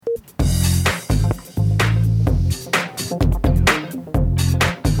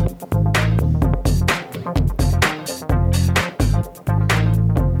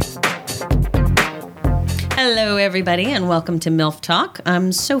everybody, and welcome to MILF Talk.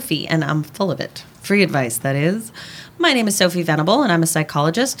 I'm Sophie, and I'm full of it. Free advice, that is. My name is Sophie Venable, and I'm a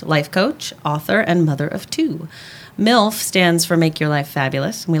psychologist, life coach, author, and mother of two. MILF stands for Make Your Life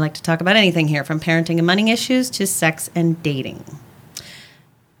Fabulous, and we like to talk about anything here, from parenting and money issues to sex and dating.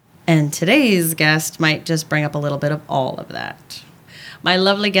 And today's guest might just bring up a little bit of all of that. My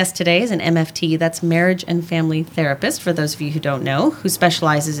lovely guest today is an MFT, that's marriage and family therapist, for those of you who don't know, who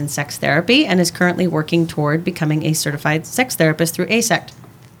specializes in sex therapy and is currently working toward becoming a certified sex therapist through AASECT,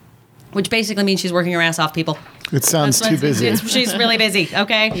 which basically means she's working her ass off, people. It sounds too busy. She's really busy,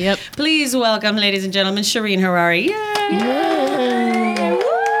 okay? Yep. Please welcome, ladies and gentlemen, Shireen Harari. Yay!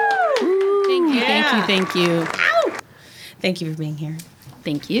 Thank you. Ow! Thank you for being here.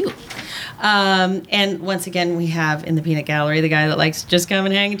 Thank you. And once again, we have in the peanut gallery the guy that likes to just come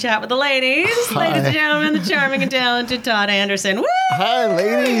and hang and chat with the ladies. Hi. Ladies and gentlemen, the charming and talented Todd Anderson. Woo! Hi,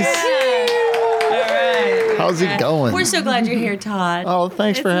 ladies. All right. How's it going? We're so glad you're here, Todd. Oh,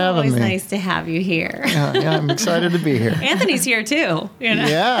 thanks for having It's me. always nice to have you here. Yeah, I'm excited to be here. Anthony's here too. You know?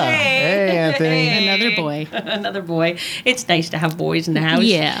 Yeah. Hey, Anthony. Another boy. Another boy. It's nice to have boys in the house.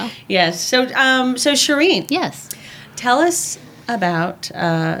 Yeah. Yes. So Shireen, Yes. tell us about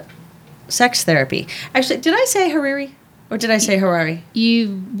sex therapy. Actually, did I say Hariri or did I say Harari?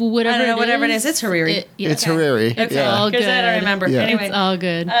 Whatever I don't know. Whatever it is, it's Hariri. It's Hariri. Okay. Yeah. all Because I don't good. remember. Yeah. Anyway, It's all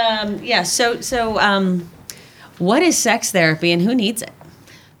good. what is sex therapy and who needs it?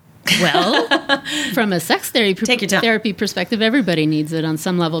 Well, from a sex Take your time. therapy perspective, everybody needs it on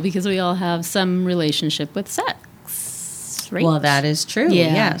some level because we all have some relationship with sex. Right? Well, that is true.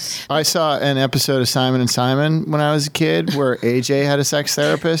 Yeah. Yes. I saw an episode of Simon and Simon when I was a kid where AJ had a sex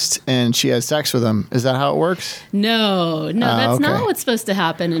therapist and she had sex with him. Is that how it works? No, that's okay. not what's supposed to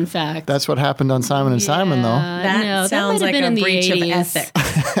happen, in fact. That's what happened on Simon and Simon, though. That no, sounds that like might have been a in the breach 80s. of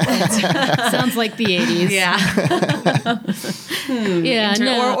ethics. Sounds like the 80s. Yeah,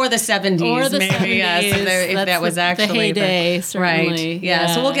 no. Or the 70s. Or the maybe, 70s. Yes, if That's that was the actually heyday, certainly. Right.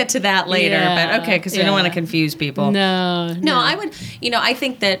 Yeah. So we'll get to that later. Yeah. But okay, because we don't want to confuse people. No, I would, I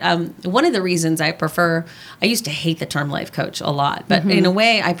think that one of the reasons I used to hate the term life coach a lot, but in a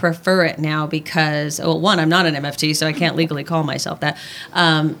way I prefer it now because, well, one, I'm not an MFT, so I can't legally call myself that,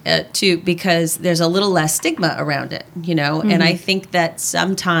 two, because there's a little less stigma around it, and I think that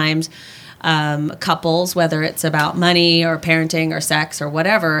sometimes couples, whether it's about money or parenting or sex or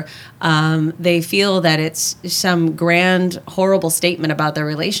whatever, they feel that it's some grand, horrible statement about their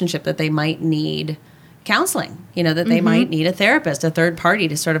relationship that they might need counseling, that they might need a therapist, a third party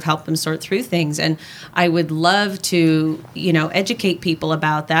to sort of help them sort through things. And I would love to, educate people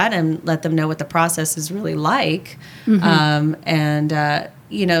about that and let them know what the process is really like. The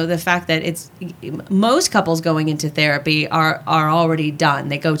fact that it's most couples going into therapy are already done.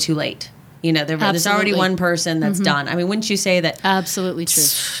 They go too late. There's already Absolutely. one person that's done. I mean, wouldn't you say that absolutely true.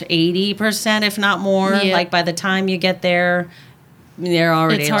 80%, if not more, Yeah. like by the time you get there, they're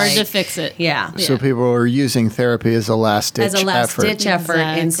already It's hard like, to fix it. Yeah. So people are using therapy as a last-ditch As a last-ditch effort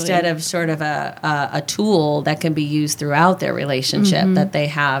Exactly. instead of sort of a tool that can be used throughout their relationship that they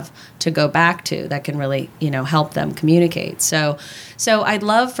have to go back to that can really, help them communicate. So I'd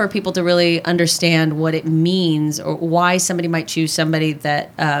love for people to really understand what it means or why somebody might choose somebody that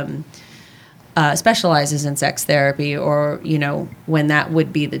specializes in sex therapy or, when that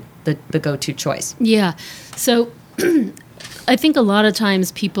would be the go-to choice. Yeah. So I think a lot of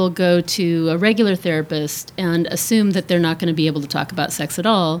times people go to a regular therapist and assume that they're not going to be able to talk about sex at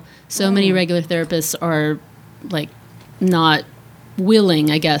all. So many regular therapists are like not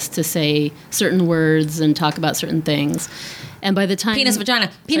willing, I guess, to say certain words and talk about certain things. And by the time Penis,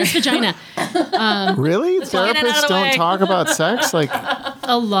 vagina. vagina, Really? get it out of Therapists the don't way. talk about sex? Like,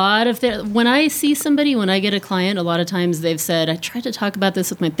 a lot of when I see somebody, when I get a client, a lot of times they've said, I tried to talk about this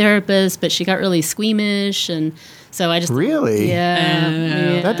with my therapist, but she got really squeamish. And so I just... really?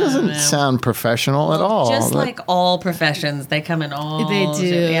 Yeah. That doesn't sound professional at all. Just That- like all professions, they come in all... They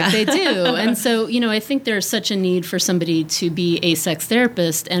do. Yeah. They do. And so, I think there's such a need for somebody to be a sex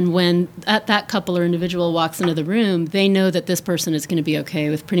therapist. And when that couple or individual walks into the room, they know that this person is going to be okay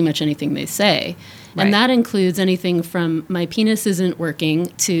with pretty much anything they say. Right. And that includes anything from my penis isn't working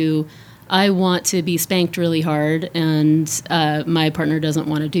to I want to be spanked really hard and my partner doesn't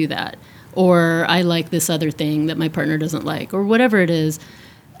want to do that. Or I like this other thing that my partner doesn't like, or whatever it is.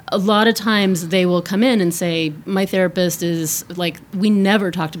 A lot of times they will come in and say, my therapist is like, we never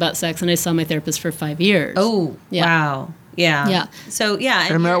talked about sex, and I saw my therapist for 5 years. Oh, Yeah. wow. Yeah. Yeah. So yeah,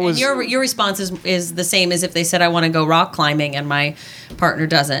 And that was- your response is the same as if they said I want to go rock climbing and my partner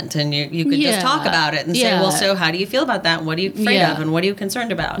doesn't, and you could just Yeah. talk about it and say, Yeah. well, so how do you feel about that? And what are you afraid Yeah. of? And what are you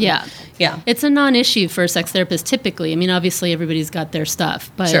concerned about? Yeah. Yeah. It's a non-issue for a sex therapist typically. I mean, obviously everybody's got their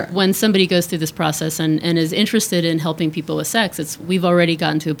stuff, but Sure. when somebody goes through this process and is interested in helping people with sex, we've already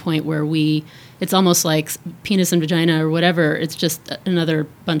gotten to a point where it's almost like penis and vagina or whatever. It's just another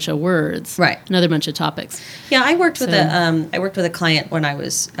bunch of words, Right. Another bunch of topics. Yeah, I worked with So- I worked with a client when I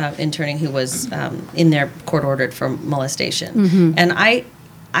was interning who was in there court ordered for molestation, and I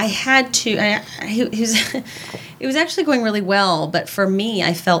had to. He was it was actually going really well, but for me,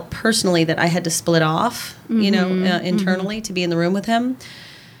 I felt personally that I had to split off, internally to be in the room with him,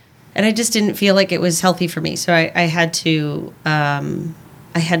 and I just didn't feel like it was healthy for me. So I had to.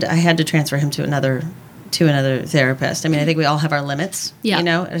 I had to transfer him to another therapist. I mean, I think we all have our limits, Yeah.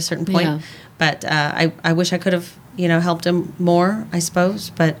 at a certain point. Yeah. But I wish I could have, helped him more, I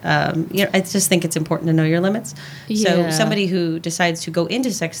suppose. But I just think it's important to know your limits. So Yeah. somebody who decides to go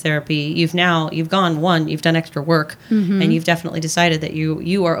into sex therapy, you've done extra work, and you've definitely decided that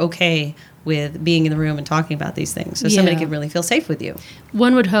you are okay with being in the room and talking about these things. So somebody Yeah. can really feel safe with you.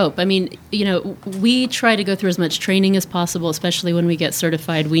 One would hope. I mean, we try to go through as much training as possible, especially when we get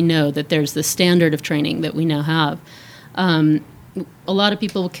certified. We know that there's the standard of training that we now have. A lot of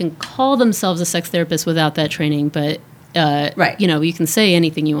people can call themselves a sex therapist without that training, but Right. you can say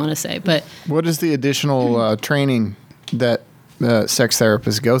anything you want to say. But What is the additional training that sex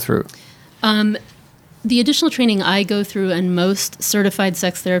therapists go through? the additional training I go through and most certified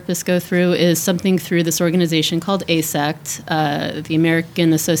sex therapists go through is something through this organization called ASECT, the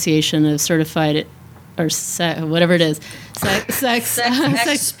American Association of Certified, whatever it is, sex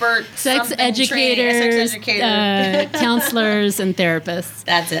expert, sex something educators, sex educator. counselors, and therapists.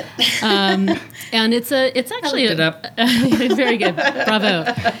 That's it. And it's actually looked it up. very good. Bravo,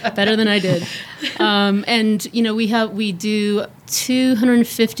 better than I did. And we do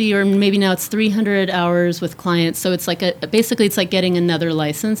 250 or maybe now it's 300 hours with clients. So it's like basically it's like getting another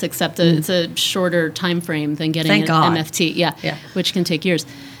license, except it's a shorter time frame than getting Thank an God. MFT. Yeah, which can take years.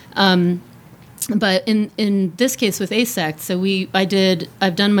 But in this case with ASECT, so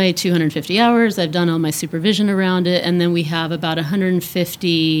I've done my 250 hours, I've done all my supervision around it, and then we have about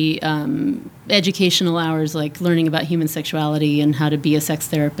 150 educational hours, like learning about human sexuality and how to be a sex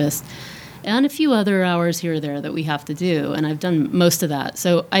therapist, and a few other hours here or there that we have to do, and I've done most of that.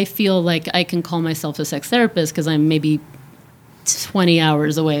 So I feel like I can call myself a sex therapist because I'm maybe 20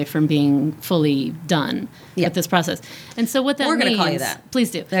 hours away from being fully done with this process. And so what that We're means... going to call you that.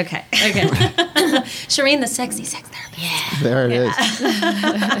 Please do. Okay. Shireen, the sexy sex therapist. Yeah. There it is.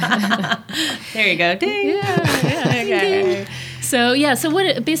 There you go. Ding. Okay. So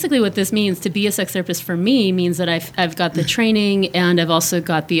what this means to be a sex therapist for me means that I've got the training and I've also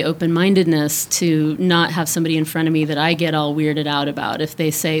got the open-mindedness to not have somebody in front of me that I get all weirded out about if they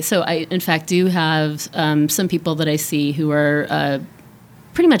say. So I in fact do have some people that I see who are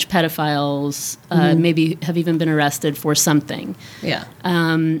pretty much pedophiles, maybe have even been arrested for something. Yeah.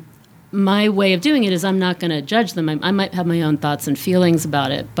 My way of doing it is I'm not going to judge them. I might have my own thoughts and feelings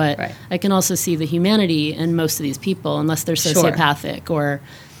about it, but Right. I can also see the humanity in most of these people, unless they're sociopathic or,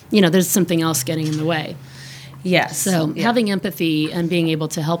 there's something else getting in the way. Yes. So having empathy and being able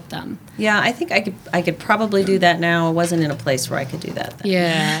to help them. Yeah, I think I could probably do that now. I wasn't in a place where I could do that then.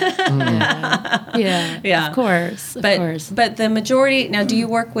 Yeah. Of course. But the majority now, do you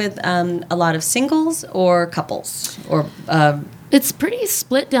work with a lot of singles or couples or? It's pretty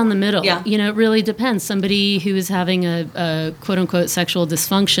split down the middle. Yeah. It really depends. Somebody who is having a quote unquote sexual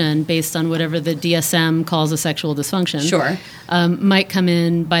dysfunction based on whatever the DSM calls a sexual dysfunction. Sure. Might come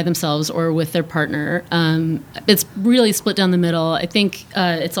in by themselves or with their partner. It's really split down the middle. I think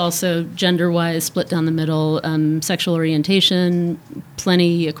it's also gender wise split down the middle. Sexual orientation,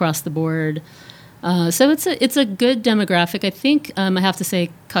 plenty across the board. So it's a good demographic. I think I have to say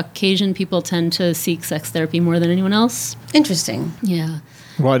Caucasian people tend to seek sex therapy more than anyone else. Interesting. Yeah.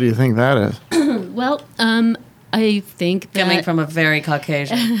 Why do you think that is? Well, I think that Coming from a very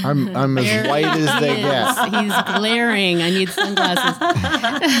Caucasian. I'm as white as they get. He's glaring. I need sunglasses.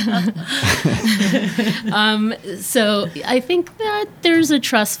 So I think that there's a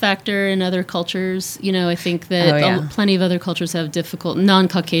trust factor in other cultures. I think that plenty of other cultures have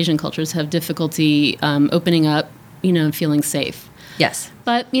non-Caucasian cultures have difficulty opening up, and feeling safe. Yes.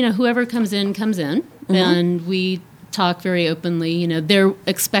 But, whoever comes in, and we talk very openly. They're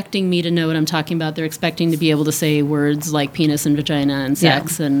expecting me to know what I'm talking about. They're expecting to be able to say words like penis and vagina and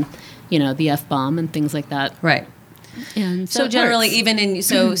sex and, the F-bomb and things like that. Right. And So it generally, works. even in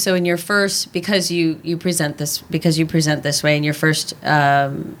so in your first, because you present this way in your first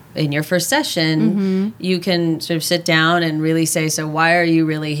session, you can sort of sit down and really say, so why are you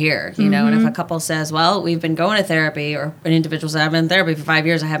really here? You know, and if a couple says, well, we've been going to therapy, or an individual says, I've been in therapy for 5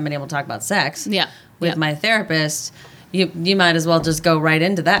 years, I haven't been able to talk about sex with my therapist. You might as well just go right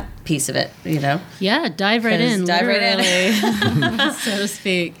into that piece of it, you know? Yeah, dive right in. Dive right in. so to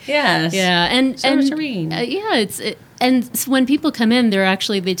speak. Yes. Yeah, and serene. And so when people come in,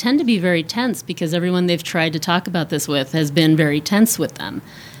 they tend to be very tense because everyone they've tried to talk about this with has been very tense with them.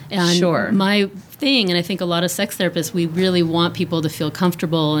 And Sure. my thing, and I think a lot of sex therapists, we really want people to feel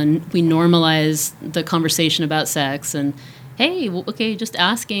comfortable, and we normalize the conversation about sex. And hey, okay, just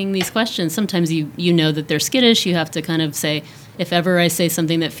asking these questions. Sometimes you know that they're skittish. You have to kind of say, if ever I say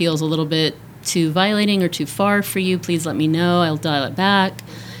something that feels a little bit too violating or too far for you, please let me know. I'll dial it back.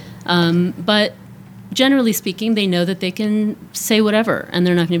 But generally speaking, they know that they can say whatever, and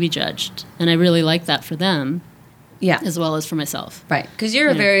they're not going to be judged. And I really like that for them, as well as for myself. Right, because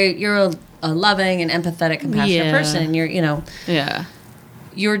you're a loving and empathetic, compassionate person.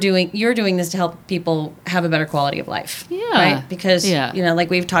 You're doing this to help people have a better quality of life. Yeah. Right? Because like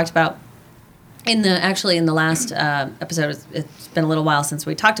we've talked about in the last episode, it's been a little while since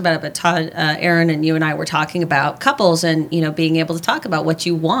we talked about it, but Todd, Aaron, and you and I were talking about couples and being able to talk about what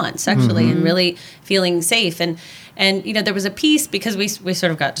you want sexually and really feeling safe. And there was a piece, because we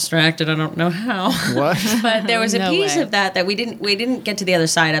sort of got distracted. I don't know how. What? But there was a piece of that we didn't get to the other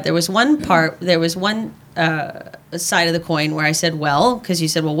side of. There was one side of the coin where I said, well, because you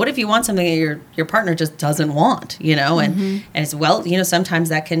said, well, what if you want something that your partner just doesn't want, and it's, well, sometimes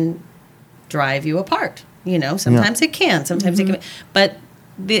that can drive you apart, sometimes it can, sometimes it can, but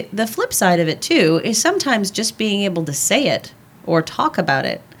the flip side of it too is sometimes just being able to say it or talk about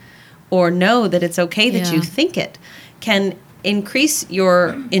it or know that it's okay that you think it can increase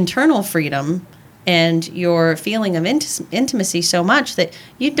your internal freedom and your feeling of intimacy so much that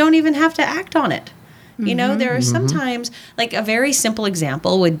you don't even have to act on it. There are sometimes, like a very simple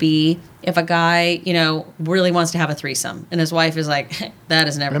example would be if a guy, really wants to have a threesome and his wife is like, that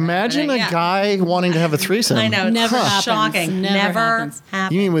is never Imagine happening. a guy wanting to have a threesome. I know. It's Never happens. shocking. Never Never happens.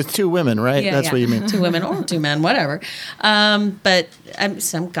 happens. You mean with two women, right? That's what you mean. 2 women or 2 men, whatever. But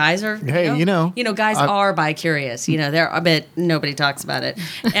some guys are. Hey, guys are bi-curious. They're a bit. Nobody talks about it.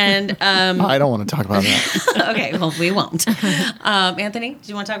 And I don't want to talk about that. okay, well, we won't. Anthony, do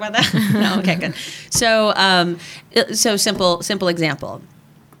you want to talk about that? No. Okay, good. So simple example.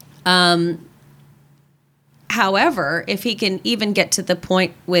 However, if he can even get to the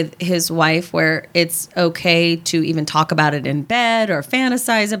point with his wife where it's okay to even talk about it in bed or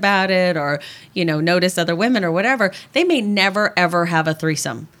fantasize about it or, notice other women or whatever, they may never, ever have a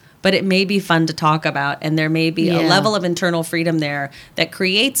threesome. But it may be fun to talk about, and there may be a level of internal freedom there that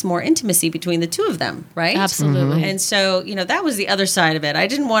creates more intimacy between the two of them, right? Absolutely. And so, that was the other side of it. I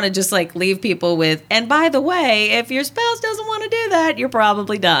didn't want to just leave people with, and by the way, if your spouse doesn't want to do that, you're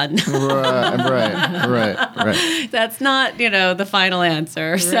probably done. Right. That's not, the final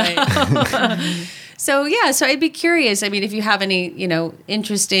answer. Right. So I'd be curious. I mean, if you have any,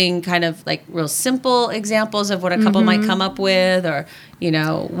 interesting kind of real simple examples of what a couple might come up with, or,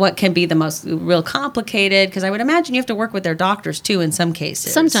 what can be the most real complicated, because I would imagine you have to work with their doctors too in some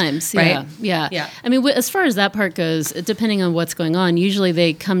cases. Sometimes, right? Yeah. I mean, as far as that part goes, depending on what's going on, usually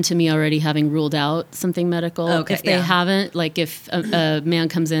they come to me already having ruled out something medical. Okay, if they haven't, if a man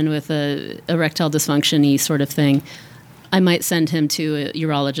comes in with a erectile dysfunction-y sort of thing, I might send him to a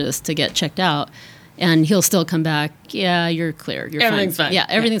urologist to get checked out. And he'll still come back, yeah, you're clear. Everything's fine. Yeah,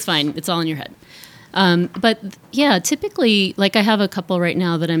 everything's fine. It's all in your head. But typically, I have a couple right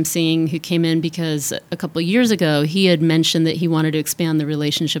now that I'm seeing who came in because a couple years ago, he had mentioned that he wanted to expand the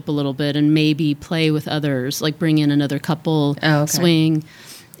relationship a little bit and maybe play with others, bring in another couple, swing.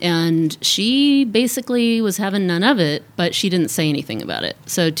 And she basically was having none of it, but she didn't say anything about it.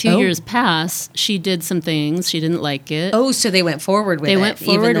 So 2 years pass, she did some things, she didn't like it. Oh, so they went forward with it. They went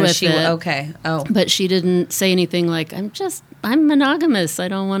forward with it. Okay. Oh. But she didn't say anything like, I'm monogamous, I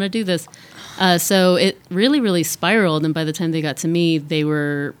don't want to do this. So it really, really spiraled. And by the time they got to me, they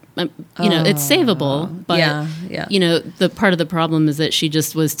were, it's savable. But, the part of the problem is that she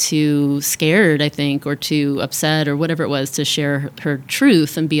just was too scared, I think, or too upset or whatever it was to share her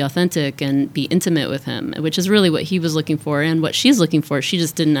truth and be authentic and be intimate with him, which is really what he was looking for and what she's looking for. She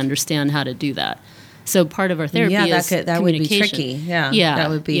just didn't understand how to do that. So part of our therapy is that would be communication. tricky. Yeah. That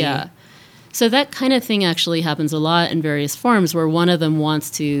would be. Yeah. So that kind of thing actually happens a lot in various forms where one of them wants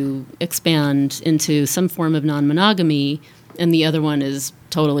to expand into some form of non-monogamy and the other one is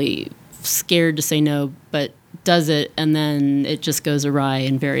totally scared to say no, but does it, and then it just goes awry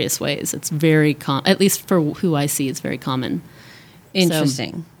in various ways. It's very at least for who I see, it's very common.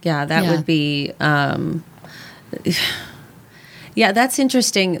 Interesting. Yeah, that would be. Yeah, that's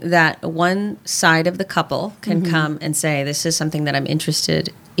interesting that one side of the couple can come and say, this is something that I'm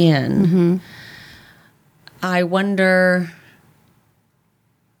interested in. I wonder,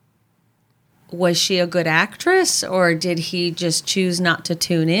 was she a good actress, or did he just choose not to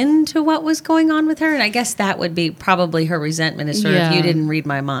tune in to what was going on with her? And I guess that would be probably her resentment is sort of, you didn't read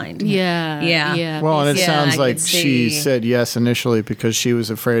my mind. Yeah. Well, and it sounds I like could she see. said yes initially because she was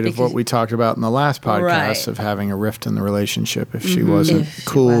afraid of what we talked about in the last podcast Right. of having a rift in the relationship if she wasn't If she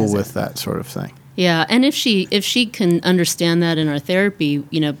cool wasn't. with that sort of thing. Yeah, and if she can understand that in our therapy,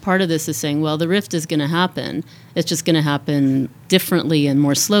 part of this is saying, well, the rift is going to happen. It's just going to happen differently and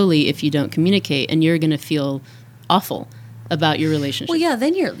more slowly if you don't communicate, and you're going to feel awful about your relationship. Well, yeah,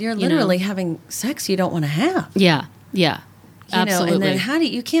 then you're literally having sex you don't want to have. Yeah, You absolutely. know, and then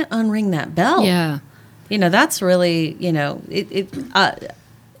you can't unring that bell. Yeah, That's really,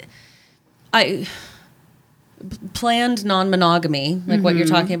 planned non-monogamy, like what you're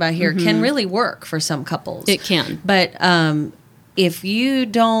talking about here, can really work for some couples. it can. But if you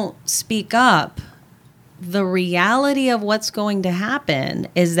don't speak up, the reality of what's going to happen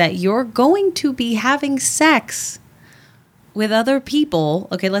is that you're going to be having sex with other people.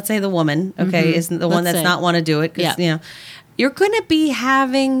 Okay, let's say the woman, is the one Let's that's say. not want to do it. 'Cause, you're going to be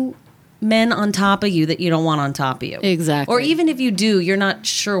having men on top of you that you don't want on top of you. Exactly. Or even if you do, you're not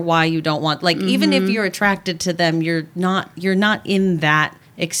sure why you don't want. Like even if you're attracted to them, you're not in that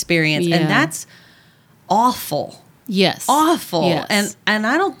experience, Yeah. and that's awful. Yes. Awful. Yes. And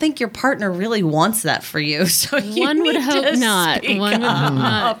I don't think your partner really wants that for you. So you One would need hope to not. speak One would hope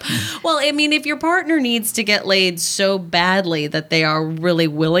not. Well, I mean, if your partner needs to get laid so badly that they are really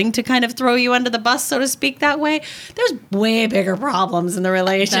willing to kind of throw you under the bus, so to speak, that way, there's way bigger problems in the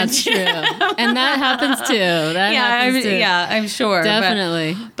relationship. That's true. And that happens too. That happens too. I'm sure.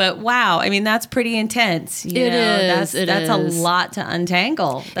 Definitely. But wow, I mean, that's pretty intense. You It know? is, it That's is. a lot to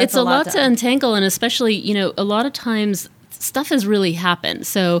untangle. That's It's a lot to untangle, and especially, a lot of times stuff has really happened.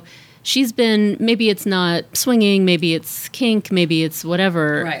 So she's been, maybe it's not swinging, maybe it's kink, maybe it's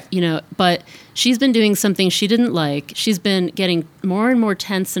whatever, Right. But she's been doing something she didn't like. She's been getting more and more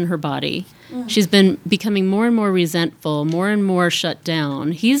tense in her body. She's been becoming more and more resentful, more and more shut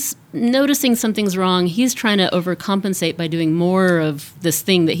down. He's noticing something's wrong. He's trying to overcompensate by doing more of this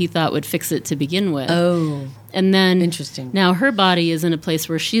thing that he thought would fix it to begin with. Oh. And then Interesting. Now her body is in a place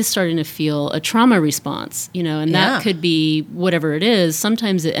where she's starting to feel a trauma response, and Yeah. that could be whatever it is.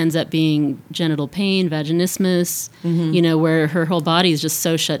 Sometimes it ends up being genital pain, vaginismus, where her whole body is just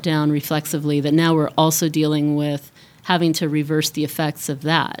so shut down reflexively that now we're also dealing with having to reverse the effects of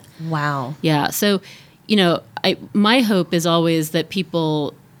that. Wow. Yeah. So, my hope is always that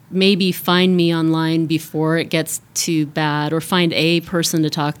people maybe find me online before it gets too bad, or find a person to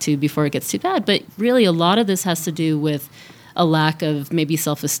talk to before it gets too bad. But really, a lot of this has to do with a lack of maybe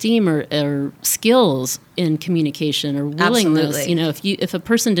self-esteem or skills in communication or willingness. Absolutely. If a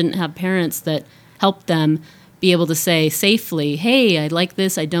person didn't have parents that helped them be able to say safely, hey, I like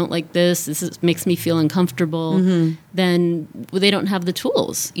this, I don't like this, makes me feel uncomfortable, then they don't have the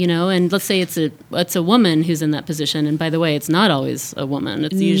tools, And let's say it's a woman who's in that position, and by the way, it's not always a woman.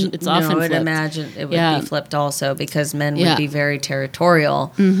 It's often I would flipped. imagine it would Yeah. be flipped also, because men Yeah. would be very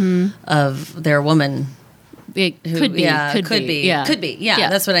territorial of their woman. It Who, could be. Yeah, Could be. Yeah. Could be. Yeah,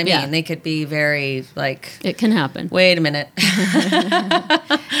 that's what I mean. Yeah. They could be very like, It can happen. wait a minute.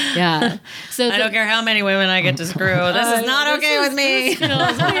 Yeah. So I don't care how many women I get to screw. This is not okay with me. This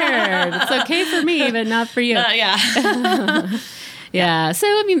feels weird. It's okay for me, but not for you. Yeah. Yeah. So,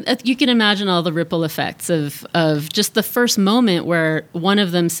 I mean, you can imagine all the ripple effects of just the first moment where one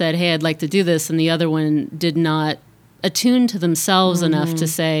of them said, hey, I'd like to do this, and the other one did not attune to themselves enough to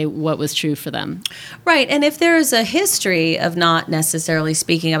say what was true for them. Right. And if there is a history of not necessarily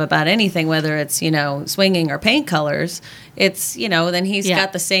speaking up about anything, whether it's, swinging or paint colors, it's, then he's Yeah.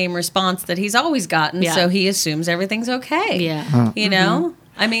 got the same response that he's always gotten. Yeah. So he assumes everything's okay. Yeah. You know?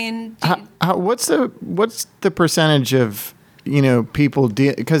 I mean, What's the percentage of people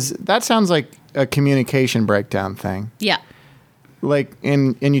because that sounds like a communication breakdown thing. Yeah. Like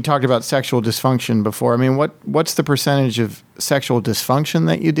and you talked about sexual dysfunction before. I mean, what's the percentage of sexual dysfunction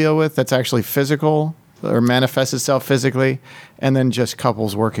that you deal with that's actually physical or manifests itself physically, and then just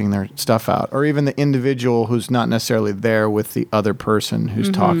couples working their stuff out, or even the individual who's not necessarily there with the other person who's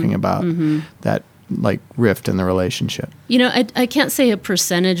talking about that like rift in the relationship? I can't say a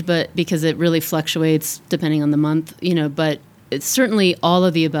percentage, but because it really fluctuates depending on the month, but it's certainly all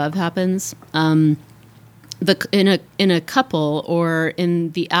of the above happens. in a couple or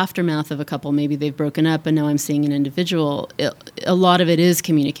in the aftermath of a couple, maybe they've broken up and now I'm seeing an individual, a lot of it is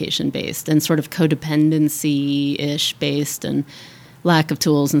communication based and sort of codependency-ish based and lack of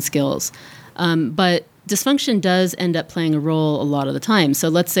tools and skills. But dysfunction does end up playing a role a lot of the time. So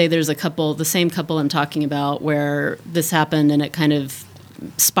let's say there's a couple, the same couple I'm talking about, where this happened and it kind of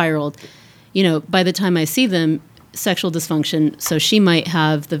spiraled. By the time I see them, sexual dysfunction, so she might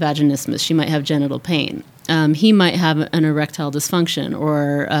have the vaginismus, she might have genital pain. He might have an erectile dysfunction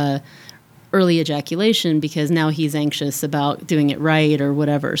or early ejaculation because now he's anxious about doing it right or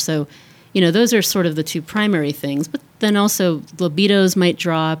whatever. So, those are sort of the two primary things. But then also libidos might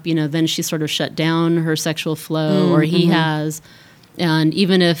drop, then she sort of shut down her sexual flow or he has. And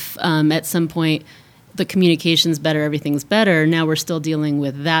even if at some point the communication's better, everything's better, now we're still dealing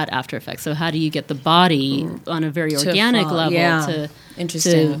with that after effect. So how do you get the body on a very organic level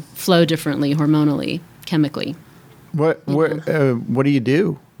to flow differently, hormonally, chemically? What do you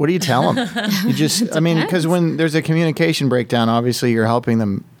do? What do you tell them? You just, because when there's a communication breakdown, obviously you're helping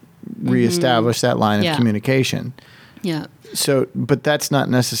them reestablish that line of communication. Yeah. So, but that's not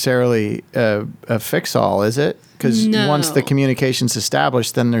necessarily a fix-all, is it? Because once the communication's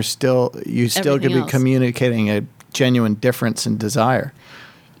established, then you still could be communicating a genuine difference in desire.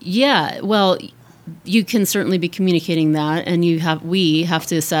 Yeah. Well, you can certainly be communicating that, and we have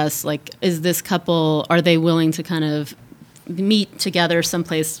to assess, like, is this couple, are they willing to kind of meet together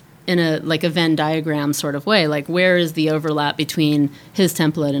someplace in a Venn diagram sort of way? Like, where is the overlap between his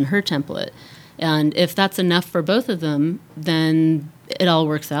template and her template? And if that's enough for both of them, then it all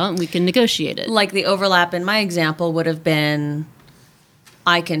works out and we can negotiate it. Like the overlap in my example would have been,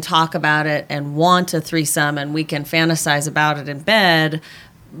 I can talk about it and want a threesome and we can fantasize about it in bed.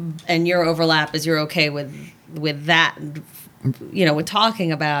 And your overlap is you're okay with that, with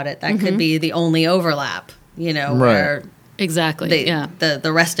talking about it. That could be the only overlap, where exactly.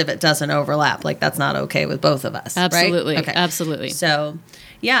 The rest of it doesn't overlap. Like that's not okay with both of us. Absolutely. Right? Okay. Absolutely. So,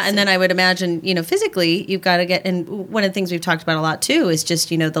 yeah. And then I would imagine, physically you've got to get, and one of the things we've talked about a lot too is just,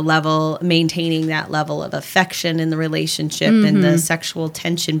 the level, maintaining that level of affection in the relationship and the sexual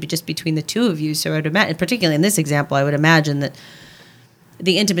tension just between the two of you. So I would imagine, particularly in this example, I would imagine that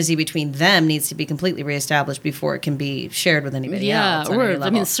the intimacy between them needs to be completely reestablished before it can be shared with anybody else. Or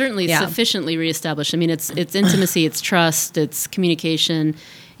certainly sufficiently reestablished. It's intimacy, it's trust, it's communication.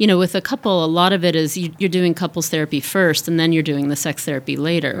 With a couple, a lot of it is you're doing couples therapy first, and then you're doing the sex therapy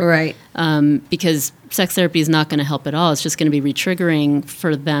later. Right. Because sex therapy is not going to help at all. It's just going to be retriggering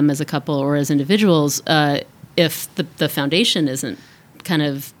for them as a couple or as individuals if the foundation isn't kind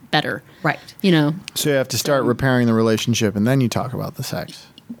of better. Right. So you have to start repairing the relationship and then you talk about the sex.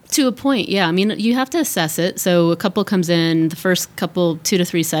 To a point, yeah. You have to assess it. So a couple comes in, the first couple 2 to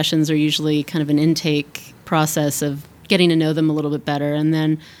 3 sessions are usually kind of an intake process of getting to know them a little bit better. And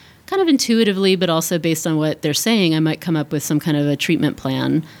then kind of intuitively, but also based on what they're saying, I might come up with some kind of a treatment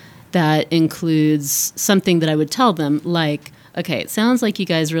plan that includes something that I would tell them, like, okay, it sounds like you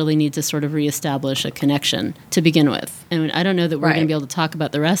guys really need to sort of reestablish a connection to begin with. And I don't know that we're going to be able to talk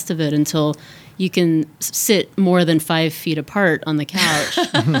about the rest of it until you can sit more than 5 feet apart on the couch,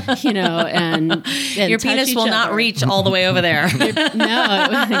 and your penis will not reach all the way over there.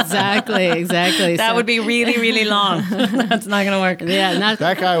 No, exactly. That would be really, really long. That's not going to work. Yeah,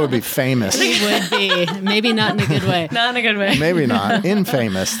 that guy would be famous. He would be. Maybe not in a good way. Not in a good way. Maybe not.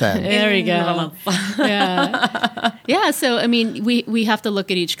 Infamous then. There we go. Yeah. So, we have to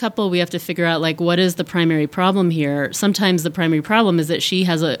look at each couple. We have to figure out, like, what is the primary problem here? Sometimes the primary problem is that he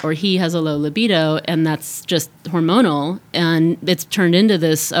has a low libido, and that's just hormonal, and it's turned into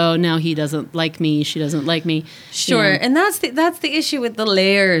this, now he doesn't like me, she doesn't like me. Sure. And that's the issue with the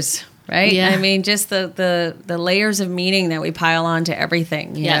layers, right? Yeah. Just the layers of meaning that we pile on to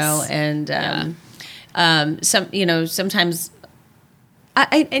everything, you know, and sometimes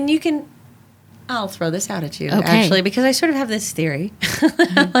you can, I'll throw this out at you, actually, because I sort of have this theory,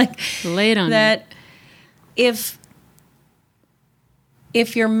 like, lay it on that me.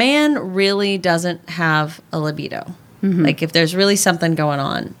 If your man really doesn't have a libido, like if there's really something going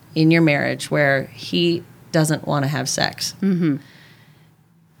on in your marriage where he doesn't want to have sex,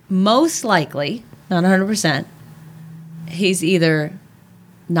 most likely, not 100%, he's either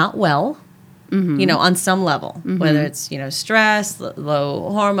not well, on some level, whether it's, stress, low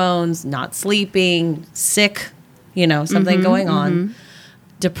hormones, not sleeping, sick, something going on,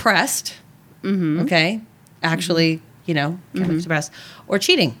 depressed, actually, kind of depressed, or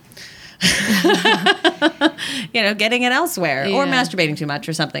cheating, getting it elsewhere, or masturbating too much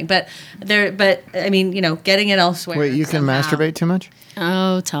or something. Getting it elsewhere. Wait, you can masturbate too much?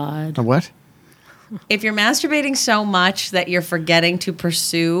 Oh, Todd. A what? if you're masturbating so much that you're forgetting to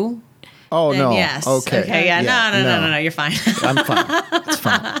pursue, Oh, then no. yes. Okay. Yeah. No. You're fine. I'm fine. It's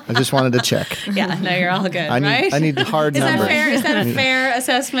fine. I just wanted to check. Yeah. No, you're all good. Right? I need hard Is numbers. that fair? Is that a fair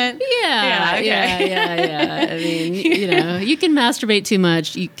assessment? Yeah, Okay. yeah. I mean, you can masturbate too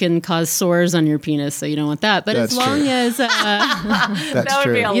much. You can cause sores on your penis, so you don't want that. But That's as long true. as That's That would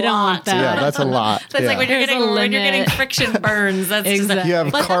true. be a you don't lot. want that. Yeah, that's a lot. That's like when you're There's a getting limit. friction burns. That's just Exactly. You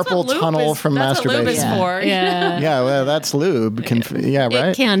have But that's carpal what lube tunnel is- from that's what lube is masturbation. for. yeah. Yeah, well, that's lube. Yeah, right?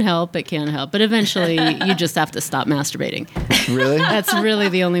 It can help. But eventually, you just have to stop masturbating. Really? That's really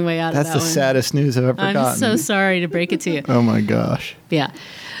the only way out That's of that the one. saddest news I've ever I'm gotten. so sorry to break it to you. Oh my gosh. Yeah,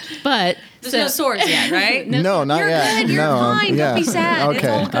 but There's no swords yet, right? No, not You're yet. good. You're no, fine. yeah. Don't be sad. Okay, It's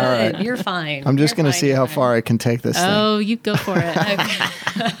all good. all right. You're fine. I'm just You're going to fine. see You're how fine. far I can take this thing. oh, you go for it.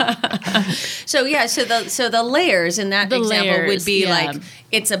 So yeah, so the layers in that The example would layers, be yeah. like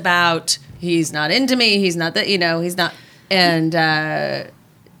it's about he's not into me, he's not that he's not, and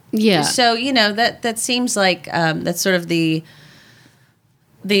Yeah. so that seems like that's sort of the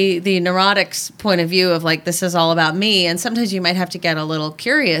neurotics point of view of like this is all about me, and sometimes you might have to get a little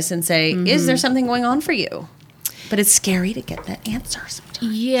curious and say, is there something going on for you? But it's scary to get that answer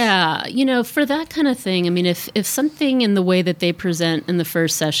sometimes. Yeah, for that kind of thing, I mean, if something in the way that they present in the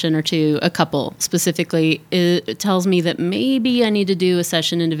first session or two, a couple specifically, it tells me that maybe I need to do a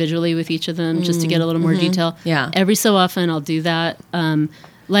session individually with each of them just to get a little more detail. Yeah. Every so often I'll do that,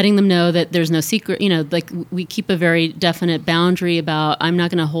 letting them know that there's no secret, like we keep a very definite boundary about I'm not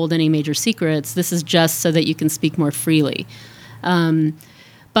going to hold any major secrets. This is just so that you can speak more freely.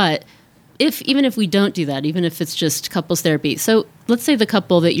 But even if we don't do that, even if it's just couples therapy. So let's say the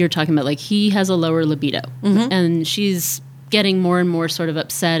couple that you're talking about, like he has a lower libido and she's getting more and more sort of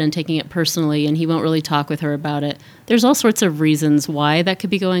upset and taking it personally, and he won't really talk with her about it. There's all sorts of reasons why that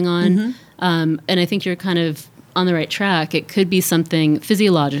could be going on. And I think you're kind of on the right track. It could be something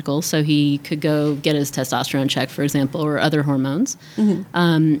physiological. So he could go get his testosterone checked, for example, or other hormones.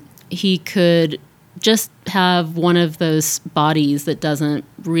 He could just have one of those bodies that doesn't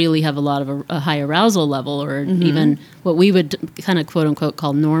really have a lot of a high arousal level, or even what we would kind of quote unquote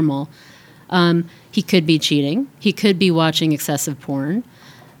call normal. He could be cheating. He could be watching excessive porn.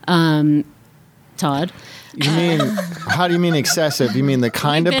 Todd. You mean, how do you mean excessive? You mean the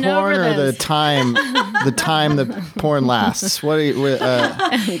kind of been porn over or the this. time the porn lasts? What are you, Is it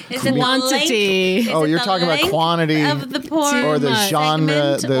the Quantity. length? Is Oh, it you're the talking about length quantity of the porn or the much.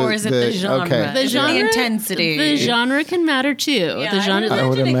 genre? segment, or is it the genre? Okay. The Is it genre, the intensity. The genre can matter too. Yeah, the genre. I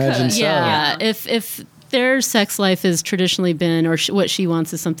would it imagine could. so. Yeah, if their sex life has traditionally been, or what she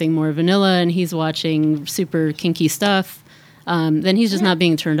wants is something more vanilla, and he's watching super kinky stuff, then he's just not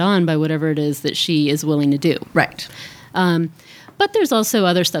being turned on by whatever it is that she is willing to do. Right. But there's also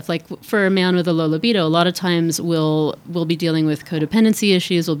other stuff, like for a man with a low libido, a lot of times we'll be dealing with codependency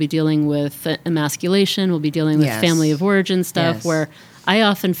issues, we'll be dealing with emasculation, we'll be dealing with Yes. family of origin stuff, Yes. where I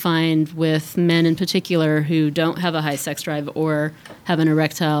often find with men in particular who don't have a high sex drive or have an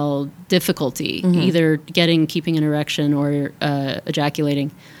erectile difficulty, either keeping an erection or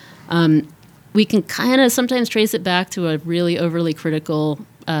ejaculating, we can kind of sometimes trace it back to a really overly critical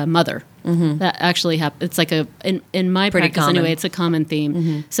mother. That actually happens. It's like in my Pretty practice common. anyway, it's a common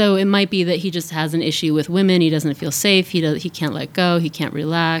theme. So it might be that he just has an issue with women. He doesn't feel safe. He can't let go. He can't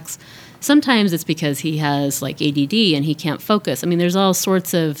relax. Sometimes it's because he has like ADD and he can't focus. I mean, there's all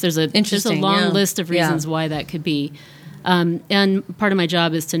sorts of there's a Interesting, long yeah. list of reasons Yeah. why that could be. And part of my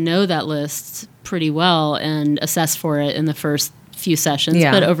job is to know that list pretty well and assess for it in the first few sessions,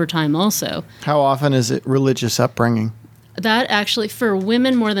 Yeah. but over time also. How often is it religious upbringing? That actually, for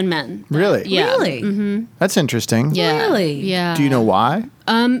women more than men. Really? Yeah. Really? That's interesting. Yeah. Really? Yeah. Do you know why?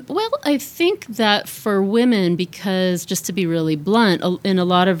 Well, I think that for women, because just to be really blunt, in a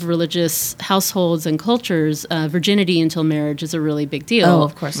lot of religious households and cultures, virginity until marriage is a really big deal. Oh,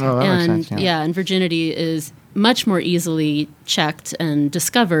 of course. Oh, that makes And sense, yeah. and virginity is much more easily checked and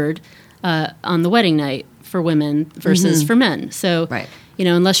discovered on the wedding night for women versus for men. So, Right.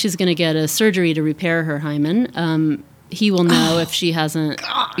 unless she's going to get a surgery to repair her hymen, he will know if she hasn't.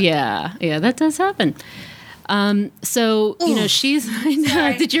 Yeah, that does happen. So she's. I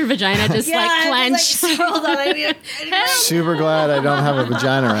know. Did your vagina just clench? Hold on, I need Super glad I don't have a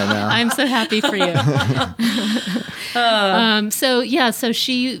vagina right now. I'm so happy for you. So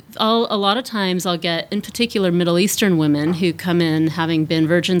she. A lot of times I'll get, in particular, Middle Eastern women who come in having been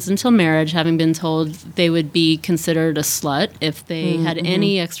virgins until marriage, having been told they would be considered a slut if they had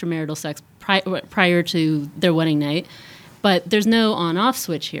any extramarital sex prior to their wedding night. But there's no on-off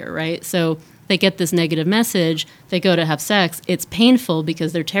switch here, right? So they get this negative message, they go to have sex, it's painful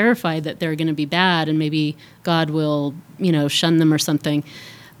because they're terrified that they're going to be bad and maybe God will, shun them or something,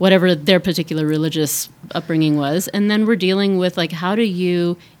 whatever their particular religious upbringing was. And then we're dealing with, like, how do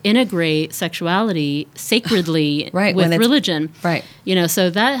you integrate sexuality sacredly Right, with religion? Right. So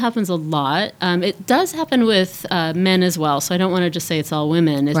that happens a lot. It does happen with men as well. So I don't want to just say it's all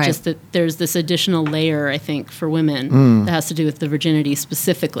women. It's Right. just that there's this additional layer, I think, for women that has to do with the virginity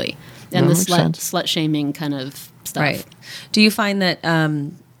specifically and the That makes sense. slut shaming kind of stuff. Right. Do you find that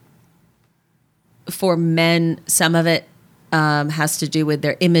for men, some of it has to do with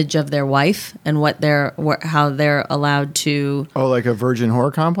their image of their wife and how they're allowed to? Oh, like a virgin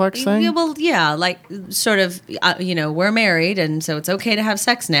whore complex thing? Yeah, well, yeah, like sort of, we're married, and so it's okay to have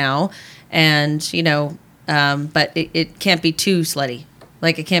sex now, and but it can't be too slutty,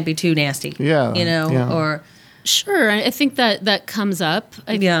 like it can't be too nasty. Yeah, yeah. Or Sure, I think that comes up.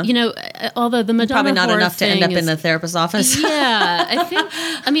 Yeah. Although the Madonna probably not whore enough to end thing up in is- the therapist's office. Yeah,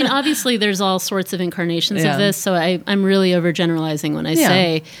 I mean, obviously there's all sorts of incarnations Yeah. of this, so I'm really overgeneralizing when I Yeah.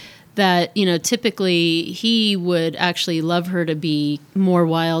 say that, typically he would actually love her to be more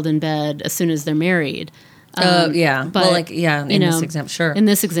wild in bed as soon as they're married. Yeah. But, Well, in this example, sure. In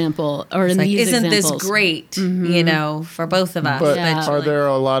this example, or in Like, these isn't examples. this great, for both of us? But Yeah. are there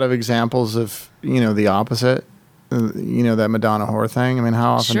a lot of examples of, the opposite? That Madonna whore thing? I mean,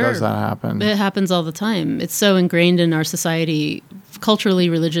 how often Sure. does that happen? It happens all the time. It's so ingrained in our society, culturally,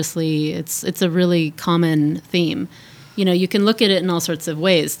 religiously. It's a really common theme. You can look at it in all sorts of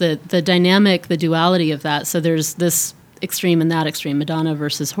ways. The dynamic, the duality of that. So there's this extreme and that extreme, Madonna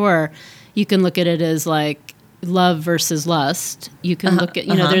versus whore. You can look at it as like love versus lust. You can look at,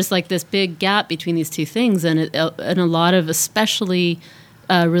 there's like this big gap between these two things, and a lot of especially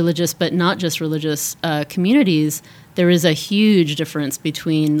religious, but not just religious communities, there is a huge difference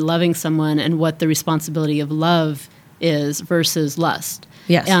between loving someone and what the responsibility of love is versus lust.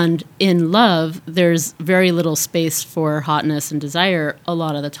 Yes. And in love, there's very little space for hotness and desire a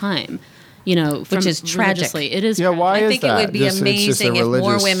lot of the time. Which is tragic. religiously. It is. Yeah, tragic. why I is think that? it would be Just- it's just a amazing if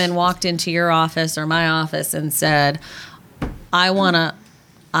more religious- women walked into your office or my office and said, I want to,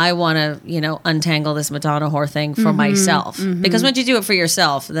 untangle this Madonna whore thing for myself. Because once you do it for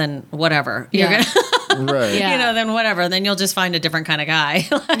yourself, then whatever. You're Yeah. gonna, Right. Yeah. then whatever. Then you'll just find a different kind of guy.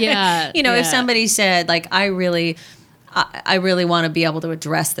 Yeah, If yeah. somebody said, like, I really want to be able to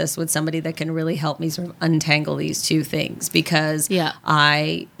address this with somebody that can really help me sort of untangle these two things, because Yeah.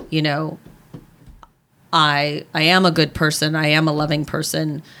 I am a good person. I am a loving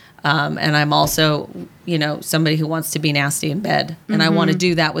person. And I'm also, somebody who wants to be nasty in bed. And I want to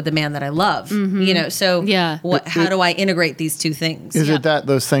do that with the man that I love. So Yeah. how do I integrate these two things? Is it that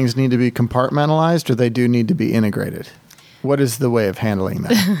those things need to be compartmentalized, or they do need to be integrated? What is the way of handling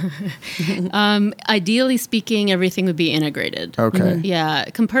that? Ideally speaking, everything would be integrated. Okay. Yeah,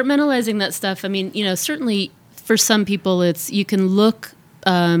 compartmentalizing that stuff. I mean, certainly for some people, you can look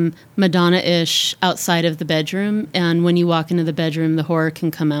Madonna-ish outside of the bedroom, and when you walk into the bedroom, the horror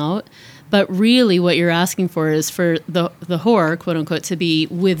can come out. But really, what you're asking for is for the horror, quote unquote, to be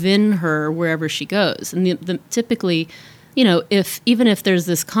within her wherever she goes. And typically, even if there's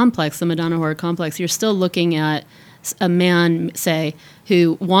this complex, the Madonna horror complex, you're still looking at a man, say,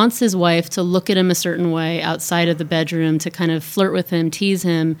 who wants his wife to look at him a certain way outside of the bedroom, to kind of flirt with him, tease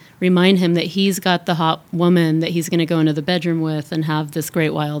him, remind him that he's got the hot woman that he's going to go into the bedroom with and have this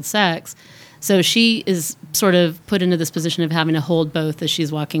great wild sex. So she is sort of put into this position of having to hold both as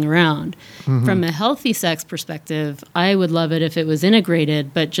she's walking around. From a healthy sex perspective, I would love it if it was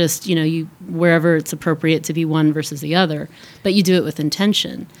integrated, but just, you wherever it's appropriate to be one versus the other, but you do it with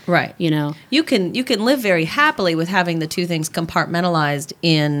intention. Right. You can live very happily with having the two things compartmentalized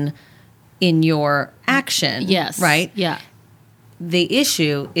in your action. Yes. Right? Yeah. The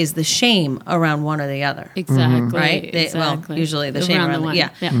issue is the shame around one or the other. Exactly. Right? Exactly. Well, usually the shame around one. yeah.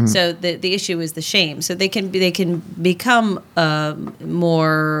 So the issue is the shame. So they can become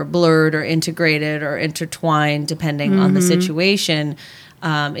more blurred or integrated or intertwined depending on the situation,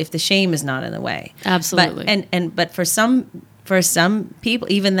 if the shame is not in the way. Absolutely. But for some people,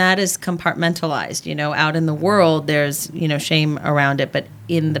 even that is compartmentalized. Out in the world, there's shame around it, but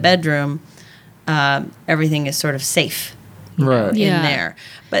in the bedroom, everything is sort of safe. Right. Yeah. In there,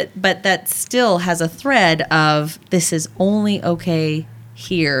 but that still has a thread of this is only okay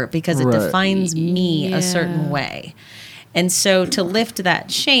here because it Right. defines me a certain Yeah. way, and so to lift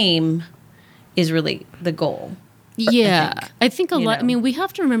that shame is really the goal. Yeah, I think a lot. I know. mean, we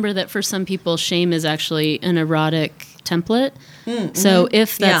have to remember that for some people, shame is actually an erotic template. So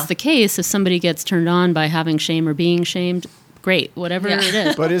if that's Yeah. the case, if somebody gets turned on by having shame or being shamed, great, whatever Yeah. it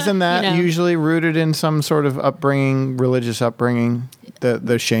is. But isn't that You know. usually rooted in some sort of upbringing, religious upbringing,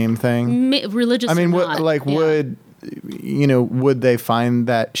 the shame thing? Religious. I mean, or not, would they find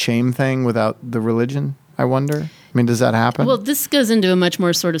that shame thing without the religion? I wonder. I mean, does that happen? Well, this goes into a much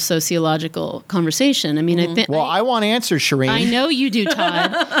more sort of sociological conversation. I mean, I think. Well, I want answers, Shireen. I know you do,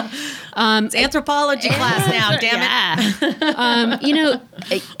 Todd. It's anthropology class now, damn it.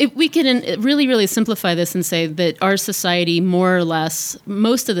 If we can really, really simplify this and say that our society, more or less,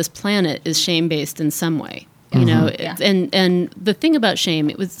 most of this planet is shame-based in some way. You know, Yeah. and the thing about shame,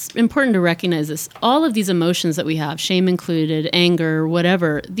 it was important to recognize this. All of these emotions that we have, shame included, anger,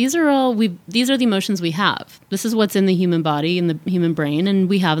 whatever, these are the emotions we have. This is what's in the human body, in the human brain, and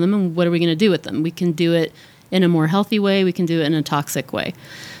we have them, and what are we going to do with them? We can do it in a more healthy way, we can do it in a toxic way.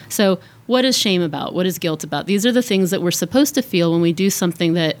 So what is shame about? What is guilt about? These are the things that we're supposed to feel when we do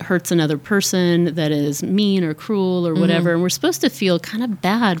something that hurts another person, that is mean or cruel or whatever. And we're supposed to feel kind of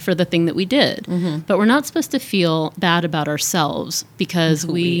bad for the thing that we did. But we're not supposed to feel bad about ourselves because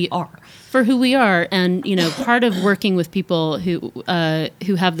we are. For who we are. And, part of working with people who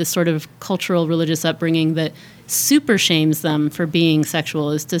have this sort of cultural religious upbringing that super shames them for being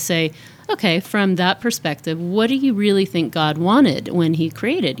sexual is to say, okay, from that perspective, what do you really think God wanted when he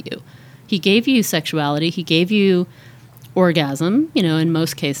created you? He gave you sexuality. He gave you orgasm, in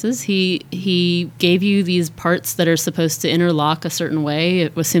most cases. He gave you these parts that are supposed to interlock a certain way,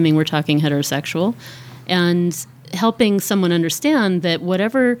 assuming we're talking heterosexual, and helping someone understand that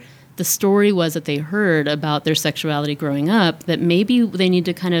whatever the story was that they heard about their sexuality growing up, that maybe they need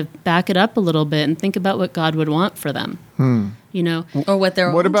to kind of back it up a little bit and think about what God would want for them. Or what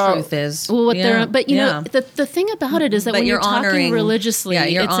their What own about- truth is. Well, but Yeah. the thing about it is that But when you're you're talking honoring- religiously, yeah,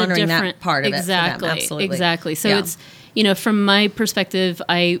 you're it's honoring a that different part of it for them, exactly, absolutely. exactly. So Yeah. it's from my perspective,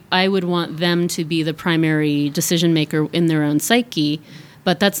 I would want them to be the primary decision maker in their own psyche.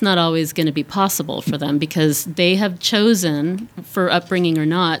 But that's not always going to be possible for them because they have chosen, for upbringing or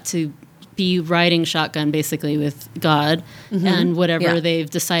not, to be riding shotgun basically with God and whatever Yeah. they've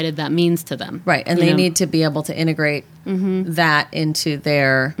decided that means to them. Right, and You they know? need to be able to integrate that into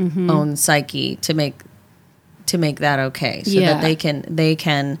their own psyche to make that okay, so Yeah. that they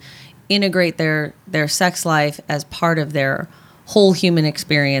can integrate their sex life as part of their whole human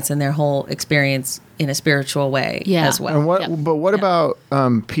experience and their whole experience in a spiritual way Yeah. as well. And what? Yep. But what about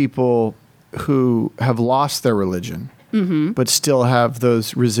people who have lost their religion, but still have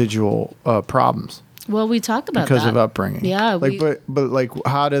those residual problems Well, we talk about because that. of upbringing? Yeah, but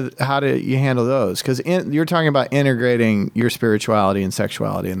how do you handle those? Because you're talking about integrating your spirituality and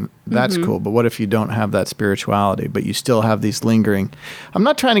sexuality, and that's cool. But what if you don't have that spirituality, but you still have these lingering? I'm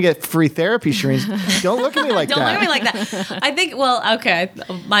not trying to get free therapy, Shireen. Don't look at me like Don't that. look at me like that. I think. Well, okay.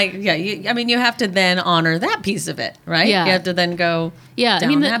 You have to then honor that piece of it, right? Yeah. You have to then go. Yeah,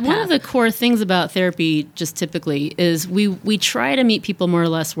 down that one of the path. core things about therapy, just typically, is we try to meet people more or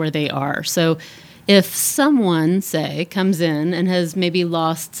less where they are. So if someone, say, comes in and has maybe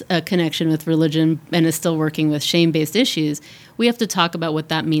lost a connection with religion and is still working with shame-based issues, we have to talk about what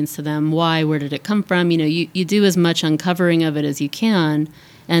that means to them, why, where did it come from? You do as much uncovering of it as you can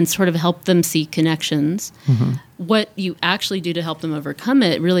and sort of help them see connections. What you actually do to help them overcome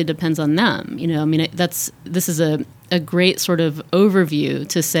it really depends on them. This is a great sort of overview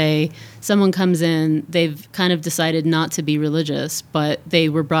to say someone comes in, they've kind of decided not to be religious, but they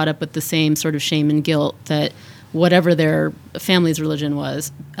were brought up with the same sort of shame and guilt that whatever their family's religion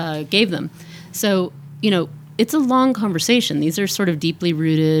was gave them. So, it's a long conversation. These are sort of deeply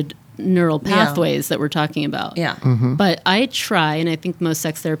rooted neural pathways that we're talking about. Yeah. But I try, and I think most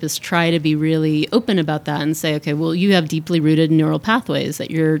sex therapists try to be really open about that and say, okay, well, you have deeply rooted neural pathways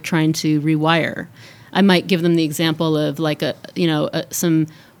that you're trying to rewire. I might give them the example of like some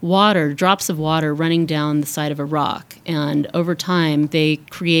water, drops of water running down the side of a rock. And over time, they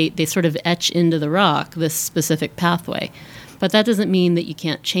sort of etch into the rock this specific pathway. But that doesn't mean that you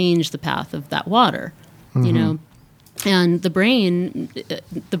can't change the path of that water, And the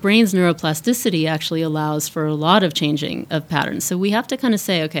brain's neuroplasticity actually allows for a lot of changing of patterns. So we have to kind of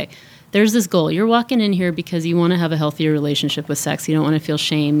say, okay, there's this goal. You're walking in here because you want to have a healthier relationship with sex. You don't want to feel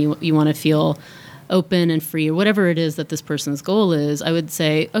shame. You want to feel open and free, or whatever it is that this person's goal is. I would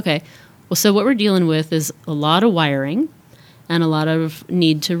say, okay, well, so what we're dealing with is a lot of wiring and a lot of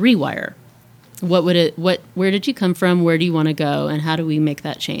need to rewire. Where did you come from? Where do you want to go? And how do we make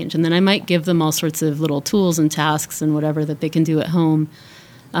that change? And then I might give them all sorts of little tools and tasks and whatever that they can do at home,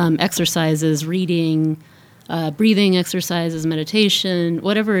 exercises, reading, breathing exercises, meditation,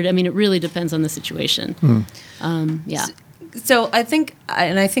 whatever. It really depends on the situation. Yeah. So I think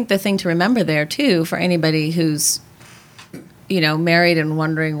the thing to remember there too, for anybody who's married and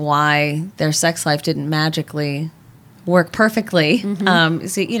wondering why their sex life didn't magically work perfectly.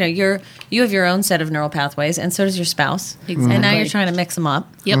 So, you have your own set of neural pathways, and so does your spouse. Exactly. And now you're trying to mix them up.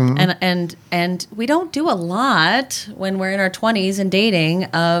 Yep. And we don't do a lot when we're in our 20s and dating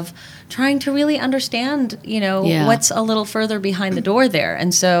of trying to really understand, what's a little further behind the door there.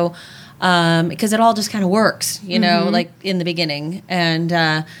 And so, because it all just kind of works, like in the beginning, and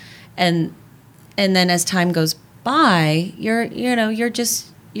then as time goes by, you're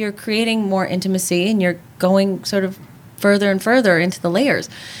creating more intimacy, and you're going sort of further and further into the layers.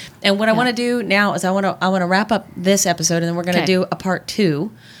 And what I want to do now is I want to wrap up this episode, and then we're going to do a part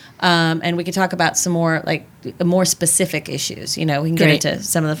 2. And we can talk about some more more specific issues. We can get into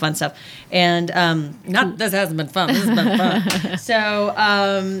some of the fun stuff. And this hasn't been fun. This has been fun.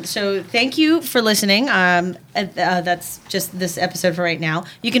 So thank you for listening. That's just this episode for right now.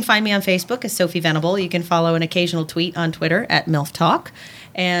 You can find me on Facebook as Sophie Venable. You can follow an occasional tweet on Twitter at MILF Talk.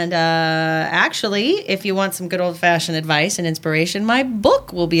 And actually, if you want some good old-fashioned advice and inspiration, my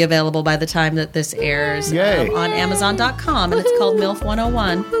book will be available by the time that this airs on Amazon.com, and it's called MILF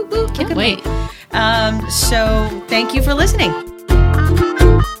 101. Can't wait. So thank you for listening.